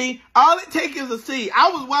 You see, all it takes is a seed.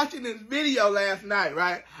 I was watching this video last night,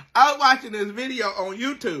 right? I was watching this video on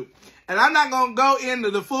YouTube. And I'm not going to go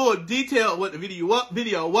into the full detail of what the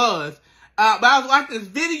video was. But I was watching this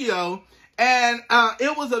video, and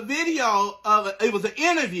it was a video of, it was an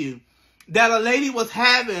interview that a lady was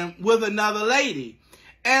having with another lady.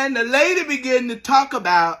 And the lady began to talk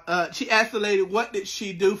about, she asked the lady, what did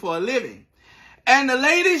she do for a living? And the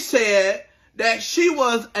lady said that she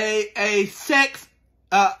was a sex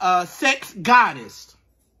goddess.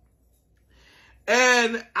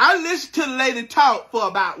 And I listened to the lady talk for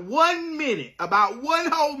about 1 minute, about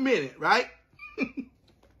one whole minute, right?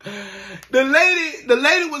 The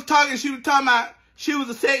lady was talking, she was talking about she was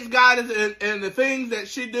a sex goddess and the things that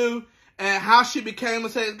she do and how she became a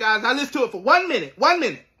sex goddess. I listened to it for 1 minute.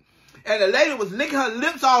 And the lady was licking her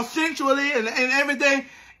lips all sensually and everything.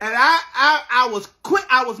 And I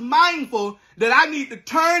was mindful that I need to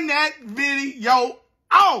turn that video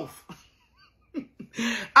off.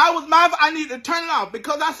 I was mindful I need to turn it off,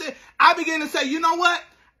 because I began to say, you know what?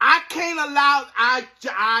 I can't allow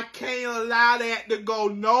that to go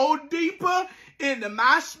no deeper into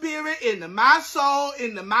my spirit, into my soul,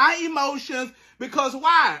 into my emotions. Because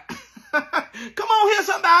why? Come on here,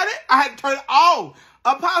 somebody. I had to turn it off.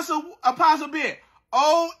 Apostle Ben,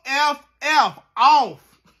 O-F-F, off.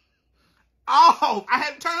 I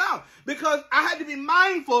had to turn it off, because I had to be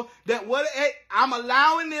mindful that I'm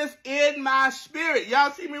allowing this in my spirit.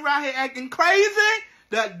 Y'all see me right here acting crazy?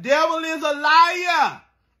 The devil is a liar.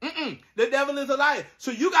 The devil is a liar.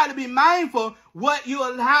 So you got to be mindful what you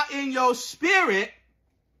allow in your spirit,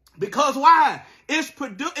 because why? It's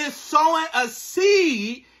sowing a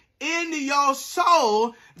seed into your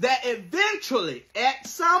soul that eventually, at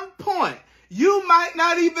some point, you might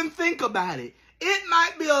not even think about it. It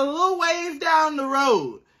might be a little ways down the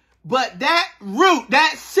road, But that root,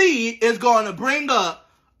 that seed is going to bring up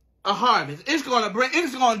a harvest. It's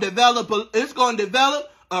going to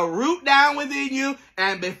develop a root down within you.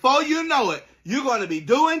 And before you know it, you're going to be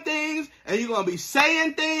doing things, and you're going to be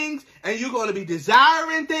saying things, and you're going to be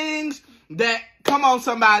desiring things that, come on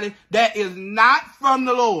somebody, that is not from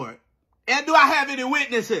the Lord. And do I have any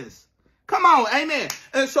witnesses? Come on, amen.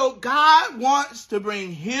 And so God wants to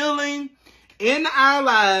bring healing in our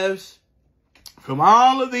lives from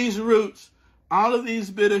all of these roots, all of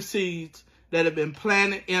these bitter seeds that have been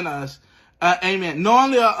planted in us, amen,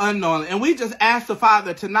 knowingly or unknowingly. And we just ask the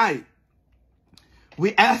Father tonight.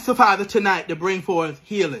 We ask the Father tonight to bring forth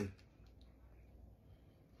healing.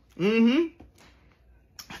 We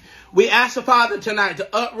ask the Father tonight to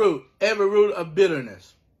uproot every root of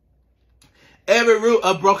bitterness, every root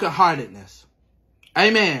of brokenheartedness.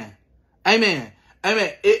 Amen. Amen.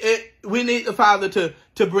 Amen. We need the Father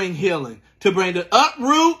to bring healing, to bring the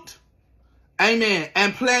uproot, amen,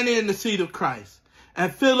 and plant in the seed of Christ.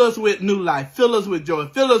 And fill us with new life. Fill us with joy.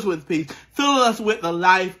 Fill us with peace. Fill us with the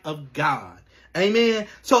life of God. Amen.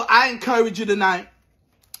 So I encourage you tonight.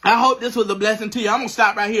 I hope this was a blessing to you. I'm going to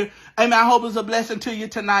stop right here. Amen. I hope it's a blessing to you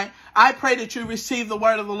tonight. I pray that you receive the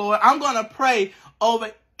word of the Lord. I'm going to pray over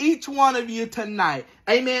each one of you tonight.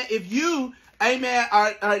 Amen. If you, amen,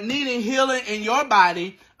 are needing healing in your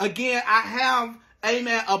body, again, I have,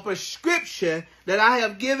 amen, a prescription that I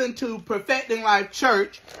have given to Perfecting Life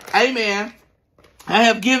Church. Amen. I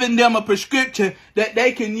have given them a prescription that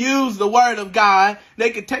they can use the word of God.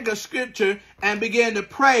 They can take a scripture and begin to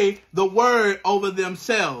pray the word over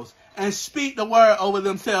themselves and speak the word over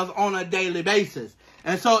themselves on a daily basis.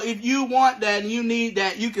 And so if you want that and you need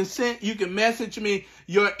that, you can message me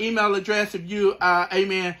your email address if you,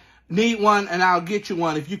 amen, need one, and I'll get you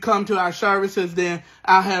one. If you come to our services, then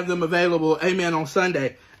I'll have them available, amen, on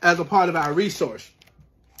Sunday as a part of our resource.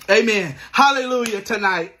 Amen. Hallelujah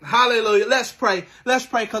tonight. Hallelujah. Let's pray. Let's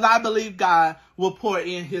pray, because I believe God will pour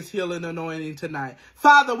in his healing anointing tonight.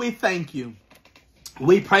 Father, we thank you.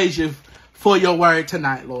 We praise you for your word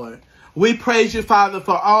tonight, Lord. We praise you, Father,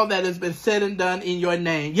 for all that has been said and done in your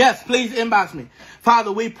name. Yes, please inbox me.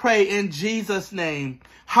 Father, we pray in Jesus' name.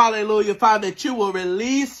 Hallelujah, Father, that you will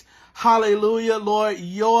release, hallelujah, Lord,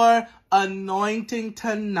 your anointing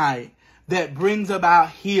tonight that brings about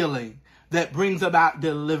healing, that brings about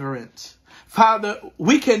deliverance. Father,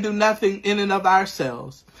 we can do nothing in and of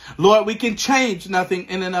ourselves. Lord, we can change nothing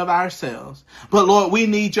in and of ourselves. But Lord, we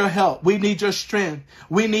need your help. We need your strength.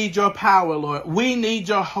 We need your power, Lord. We need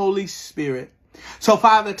your Holy Spirit. So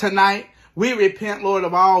Father, tonight, we repent, Lord,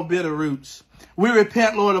 of all bitter roots. We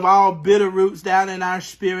repent, Lord, of all bitter roots down in our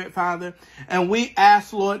spirit, Father. And we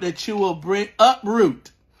ask, Lord, that you will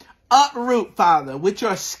uproot, Father, with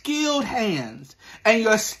your skilled hands and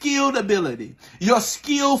your skilled ability, your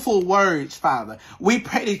skillful words, Father. We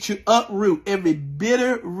pray that you uproot every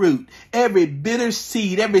bitter root, every bitter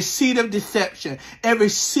seed, every seed of deception, every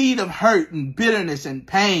seed of hurt and bitterness and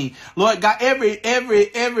pain. Lord God,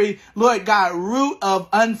 every, Lord God, root of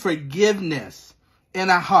unforgiveness in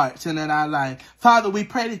our hearts and in our life. Father, we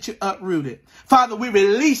pray that you uproot it. Father, we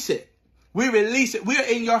release it. We release it. We're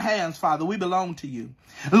in your hands, Father. We belong to you.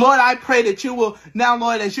 Lord, I pray that you will, now,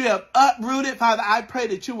 Lord, as you have uprooted, Father, I pray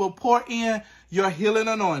that you will pour in your healing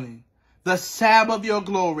anointing, the salve of your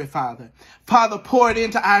glory, Father. Father, pour it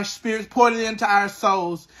into our spirits, pour it into our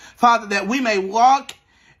souls, Father, that we may walk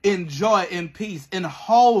in joy, in peace, in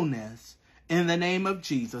wholeness, in the name of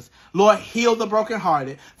Jesus. Lord, heal the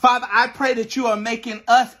brokenhearted. Father, I pray that you are making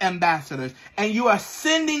us ambassadors, and you are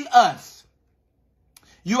sending us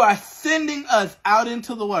out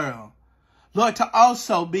into the world, Lord, to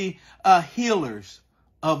also be healers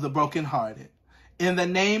of the brokenhearted. In the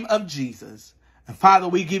name of Jesus. And Father,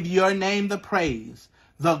 we give your name the praise,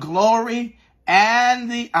 the glory,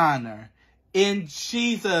 and the honor. In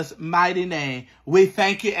Jesus' mighty name, we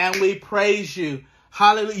thank you and we praise you.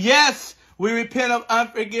 Hallelujah. Yes, we repent of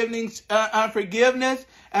unforgiveness,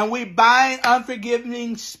 and we bind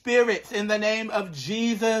unforgiving spirits in the name of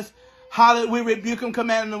Jesus. Hallelujah. We rebuke them,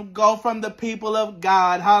 command them, go from the people of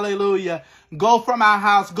God. Hallelujah. Go from our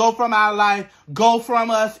house, go from our life, go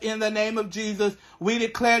from us in the name of Jesus. We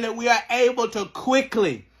declare that we are able to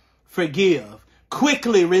quickly forgive,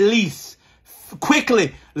 quickly release,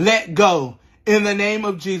 quickly let go in the name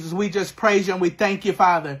of Jesus. We just praise you and we thank you,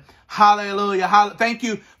 Father. Hallelujah. Thank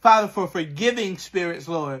you, Father, for forgiving spirits,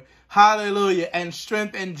 Lord. Hallelujah. And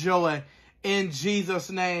strength and joy in Jesus'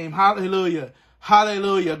 name. Hallelujah.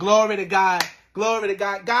 Hallelujah. Glory to God. Glory to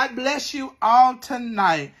God. God bless you all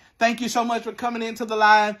tonight. Thank you so much for coming into the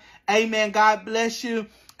live. Amen. God bless you.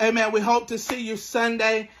 Amen. We hope to see you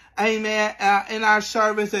Sunday. amen, in our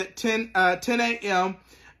service at 10 a.m.,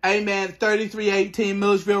 amen, 3318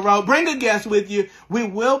 Millersville Road. Bring a guest with you. We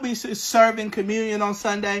will be serving communion on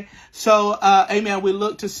Sunday. So, amen, we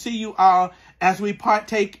look to see you all as we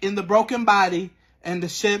partake in the broken body and the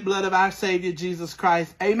shed blood of our Savior, Jesus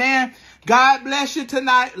Christ. Amen. God bless you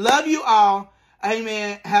tonight. Love you all.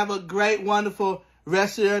 Amen. Have a great, wonderful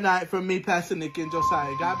rest of your night from me, Pastor Nick and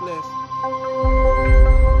Josiah. God bless.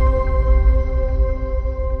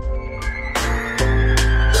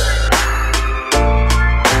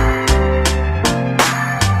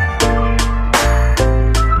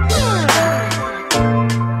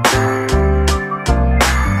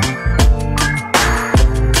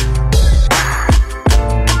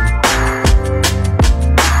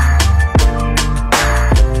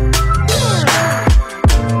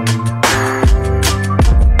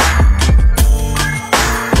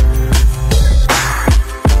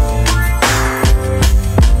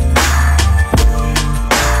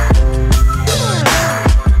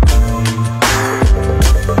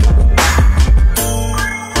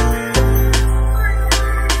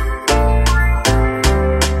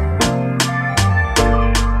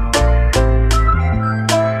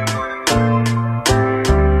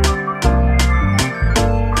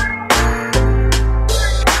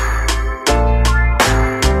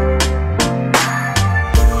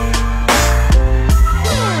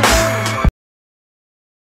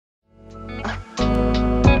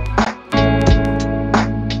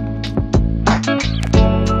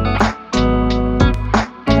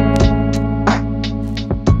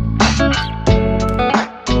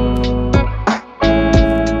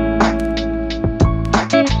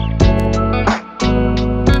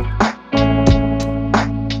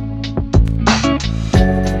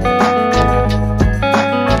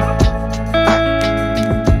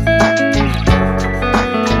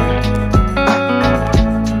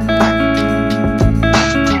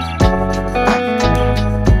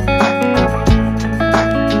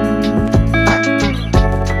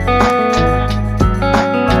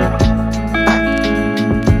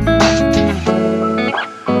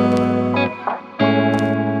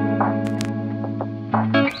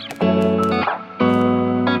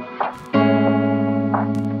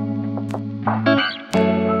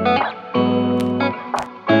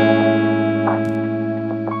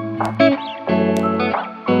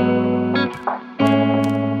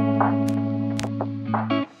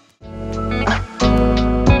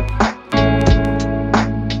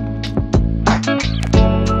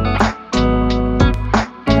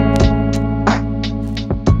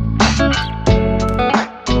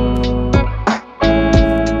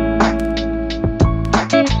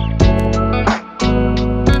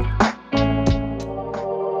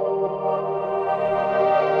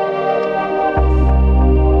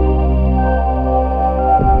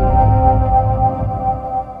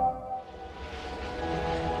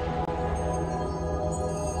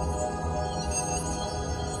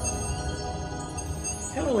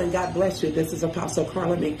 God bless you. This is Apostle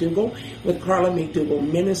Carla McDougall with Carla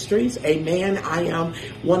McDougall Ministries. Amen. I am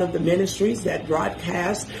one of the ministries that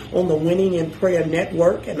broadcast on the Winning in Prayer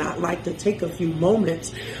Network, and I'd like to take a few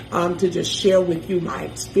moments to just share with you my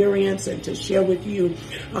experience and to share with you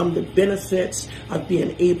the benefits of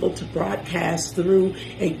being able to broadcast through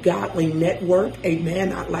a godly network.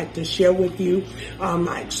 Amen. I'd like to share with you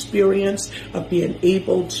my experience of being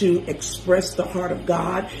able to express the heart of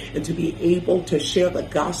God and to be able to share the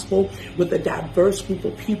gospel with a diverse group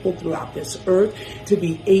of people throughout this earth, to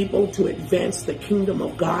be able to advance the kingdom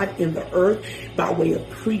of God in the earth by way of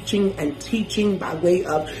preaching and teaching, by way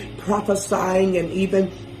of prophesying, and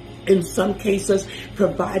even in some cases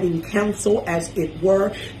providing counsel, as it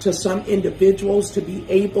were, to some individuals to be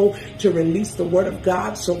able to release the word of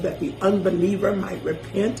God so that the unbeliever might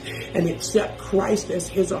repent and accept Christ as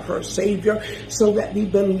his or her Savior, so that the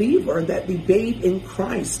believer, that the babe in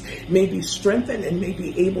Christ may be strengthened and may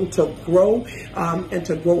be able to grow and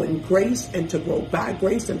to grow in grace and to grow by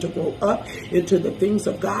grace and to grow up into the things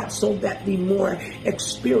of God, so that the more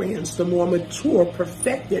experienced, the more mature,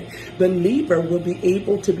 perfected believer will be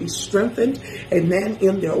able to be strengthened, amen,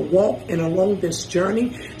 in their walk and along this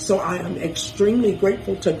journey. So I am extremely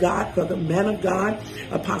grateful to God for the man of God,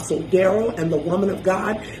 Apostle Daryl, and the woman of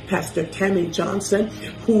God, Pastor Tammy Johnson,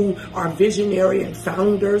 who are visionary and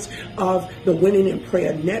founders of the Winning in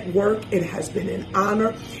Prayer Network. It has been an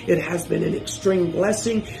honor. It has been an extreme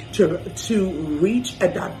blessing to reach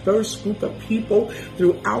a diverse group of people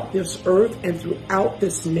throughout this earth and throughout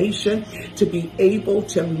this nation, to be able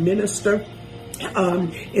to minister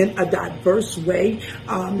in a diverse way.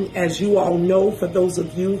 As you all know, for those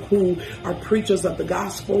of you who are preachers of the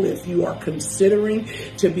gospel, if you are considering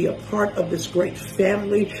to be a part of this great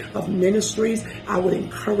family of ministries, I would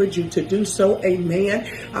encourage you to do so. Amen.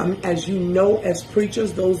 As you know, as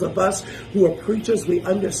preachers, those of us who are preachers, we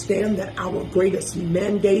understand that our greatest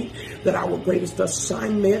mandate, that our greatest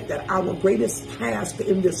assignment, that our greatest task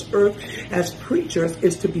in this earth as preachers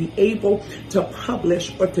is to be able to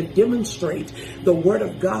publish or to demonstrate the word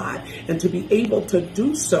of God, and to be able to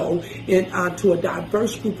do so to a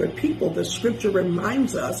diverse group of people. The scripture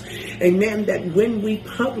reminds us, amen, that when we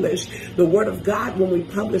publish the word of God, when we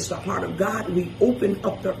publish the heart of God, we open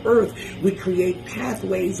up the earth, we create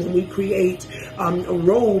pathways, and we create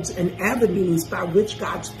roads and avenues by which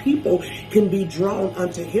God's people can be drawn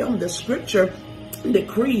unto him. The scripture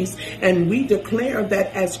decrees and we declare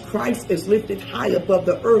that as Christ is lifted high above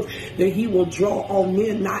the earth, that he will draw all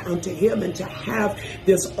men nigh unto him, and to have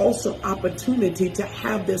this awesome opportunity, to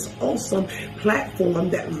have this awesome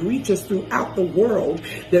platform that reaches throughout the world,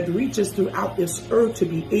 that reaches throughout this earth, to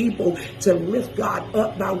be able to lift God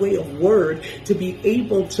up by way of word, to be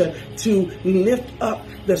able to lift up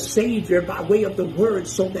the Savior by way of the word,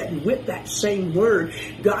 so that with that same word,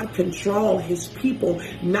 God can draw his people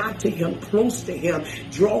nigh to him, close to him,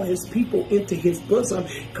 draw his people into his bosom,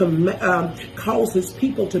 cause his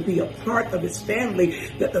people to be a part of his family,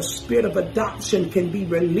 that the spirit of adoption can be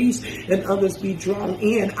released and others be drawn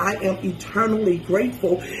in. I am eternally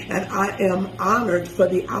grateful, and I am honored for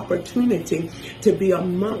the opportunity to be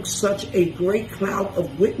amongst such a great cloud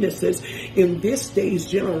of witnesses in this day's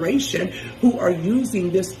generation who are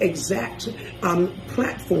using this exact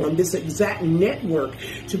platform, this exact network,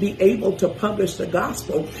 to be able to publish the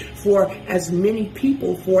gospel for as many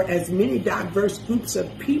people, for as many diverse groups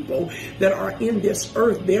of people that are in this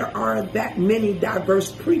earth. There are that many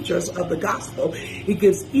diverse preachers of the gospel. It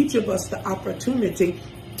gives each of us the opportunity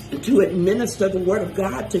to administer the word of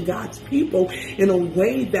God to God's people in a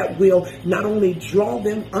way that will not only draw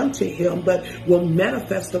them unto him, but will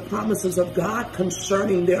manifest the promises of God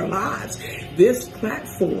concerning their lives. This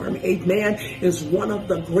platform, amen, is one of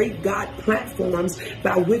the great God platforms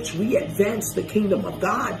by which we advance the kingdom of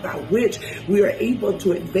God, by which we are able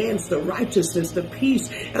to advance the righteousness, the peace,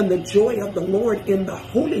 and the joy of the Lord in the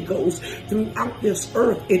Holy Ghost throughout this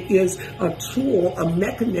earth. It is a tool, a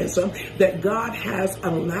mechanism that God has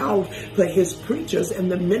allowed for his preachers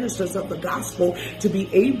and the ministers of the gospel to be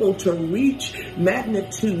able to reach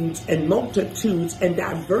magnitudes and multitudes and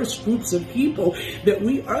diverse groups of people that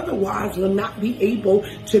we otherwise will not be able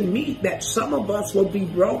to meet, that some of us will be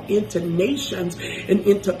brought into nations and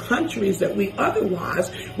into countries that we otherwise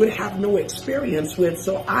would have no experience with.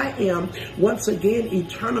 So I am once again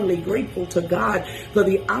eternally grateful to God for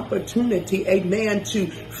the opportunity, amen, to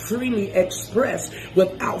freely express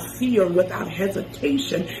without fear, without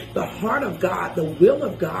hesitation, the heart of God, the will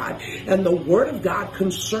of God, and the word of God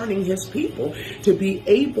concerning his people, to be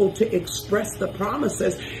able to express the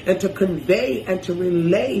promises and to convey and to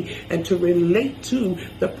relay and to relate to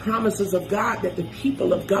the promises of God, that the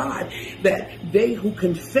people of God, that they who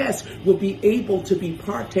confess will be able to be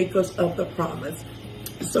partakers of the promise.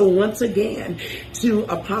 So once again, to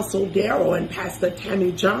Apostle Darrell and Pastor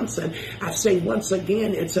Tammy Johnson, I say once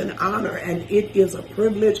again, it's an honor and it is a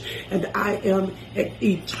privilege, and I am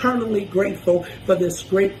eternally grateful for this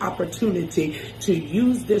great opportunity to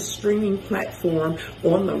use this streaming platform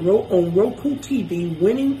on Roku TV,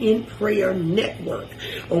 Winning in Prayer Network,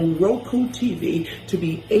 on Roku TV, to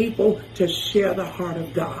be able to share the heart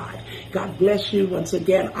of God. God bless you. Once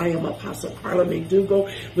again, I am Apostle Carla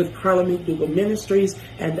McDougall with Carla McDougall Ministries,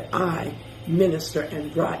 and I minister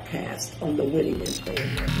and broadcast on the Winning in Prayer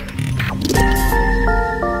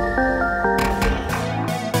Network.